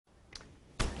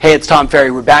Hey, it's Tom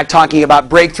Ferry. We're back talking about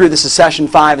breakthrough. This is session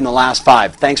 5 in the last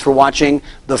 5. Thanks for watching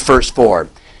the first 4.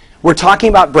 We're talking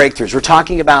about breakthroughs. We're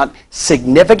talking about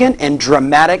significant and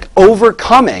dramatic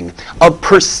overcoming of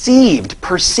perceived,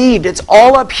 it's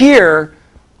all up here,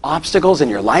 obstacles in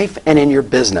your life and in your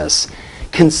business.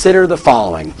 Consider the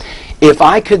following. If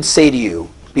I could say to you,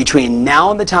 between now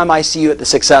and the time I see you at the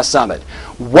Success Summit,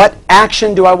 what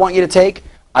action do I want you to take?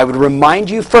 I would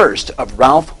remind you first of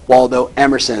Ralph Waldo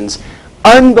Emerson's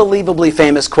unbelievably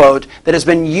famous quote that has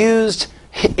been used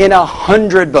in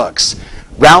 100 books.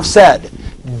 Ralph said,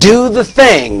 "Do the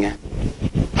thing,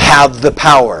 have the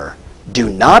power. Do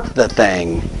not the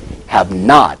thing, have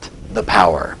not the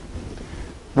power."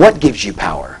 What gives you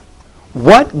power?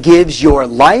 What gives your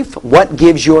life, what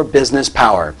gives your business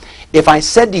power? If I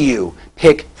said to you,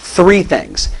 pick 3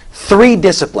 things, 3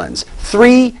 disciplines,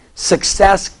 3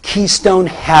 success keystone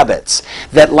habits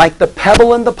that, like the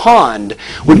pebble in the pond,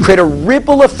 would create a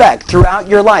ripple effect throughout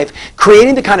your life,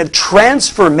 creating the kind of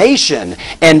transformation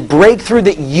and breakthrough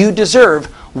that you deserve,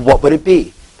 what would it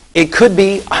be? It could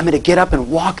be, I'm going to get up and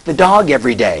walk the dog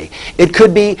every day. It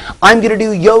could be, I'm going to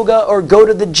do yoga or go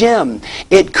to the gym.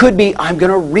 It could be, I'm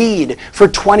going to read for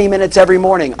 20 minutes every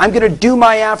morning. I'm going to do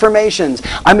my affirmations.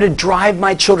 I'm going to drive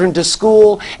my children to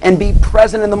school and be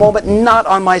present in the moment, not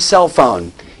on my cell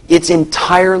phone. It's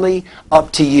entirely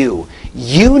up to you.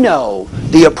 You know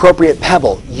the appropriate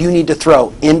pebble you need to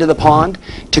throw into the pond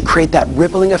to create that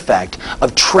rippling effect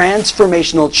of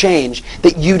transformational change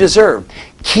that you deserve.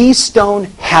 Keystone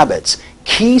habits,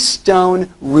 keystone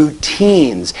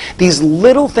routines, these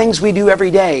little things we do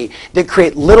every day that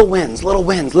create little wins, little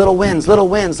wins, little wins, little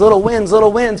wins, little wins,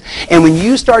 little wins. And when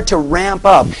you start to ramp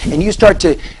up and you start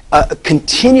to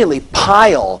continually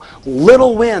pile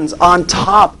little wins on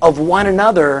top of one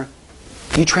another,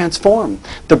 you transform.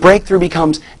 The breakthrough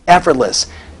becomes effortless.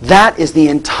 That is the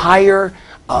entire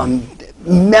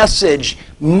message,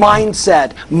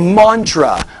 mindset,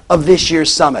 mantra of this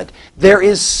year's summit. There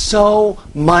is so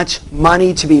much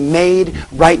money to be made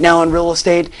right now in real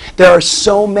estate. There are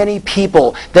so many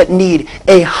people that need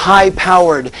a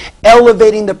high-powered,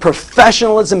 elevating the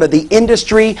professionalism of the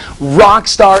industry, rock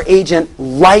star agent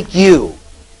like you.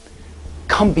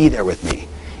 Come be there with me.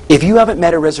 If you haven't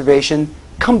made a reservation,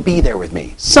 come be there with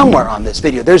me. Somewhere on this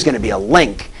video, there's going to be a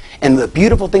link. And the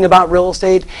beautiful thing about real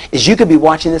estate is you could be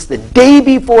watching this the day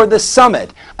before the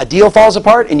summit. A deal falls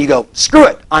apart and you go, screw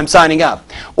it, I'm signing up.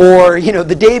 Or,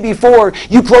 the day before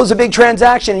you close a big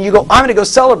transaction and you go, I'm going to go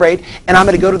celebrate and I'm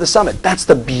going to go to the summit. That's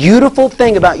the beautiful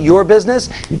thing about your business.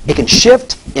 It can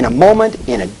shift in a moment,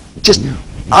 just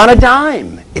on a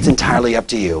dime. It's entirely up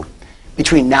to you.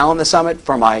 Between now and the summit,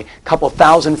 for my couple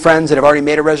thousand friends that have already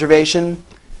made a reservation,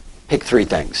 pick 3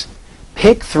 things.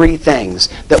 Pick 3 things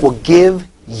that will give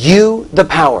you the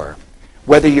power,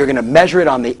 whether you're going to measure it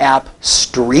on the app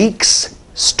Streaks,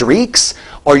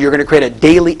 or you're going to create a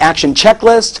daily action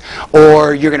checklist,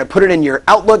 or you're going to put it in your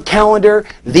Outlook calendar.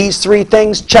 These 3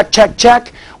 things, check, check,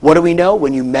 check. What do we know?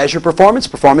 When you measure performance,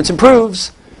 performance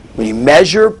improves. When you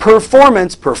measure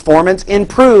performance, performance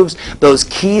improves. Those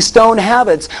keystone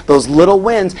habits, those little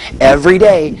wins, every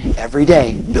day,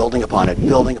 building upon it,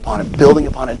 building upon it, building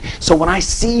upon it. So when I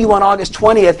see you on August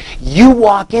 20th, you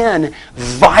walk in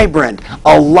vibrant,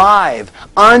 alive,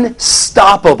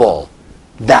 unstoppable.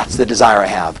 That's the desire I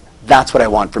have. That's what I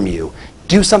want from you.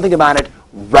 Do something about it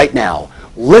right now.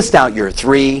 List out your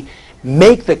 3.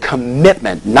 Make the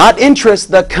commitment, not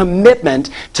interest, the commitment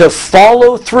to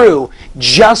follow through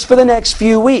just for the next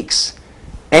few weeks.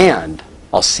 And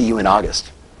I'll see you in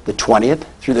August, the 20th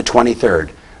through the 23rd.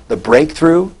 The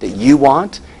breakthrough that you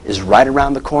want is right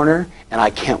around the corner, and I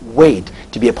can't wait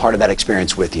to be a part of that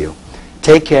experience with you.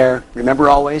 Take care. Remember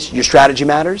always, your strategy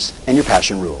matters and your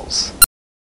passion rules.